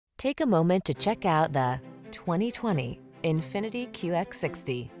Take a moment to check out the 2020 INFINITI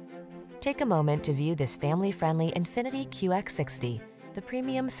QX60. Take a moment to view this family-friendly INFINITI QX60, the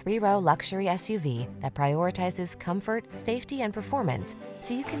premium 3-row luxury SUV that prioritizes comfort, safety, and performance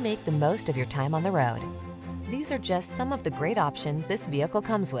so you can make the most of your time on the road. These are just some of the great options this vehicle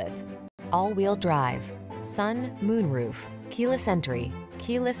comes with: all-wheel drive, sun, moonroof, keyless entry,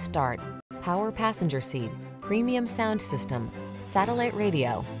 keyless start, power passenger seat, premium sound system, satellite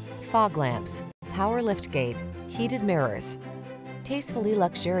radio, fog lamps, power liftgate, heated mirrors. Tastefully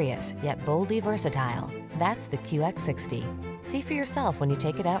luxurious, yet boldly versatile. That's the QX60. See for yourself when you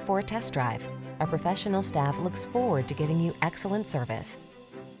take it out for a test drive. Our professional staff looks forward to giving you excellent service.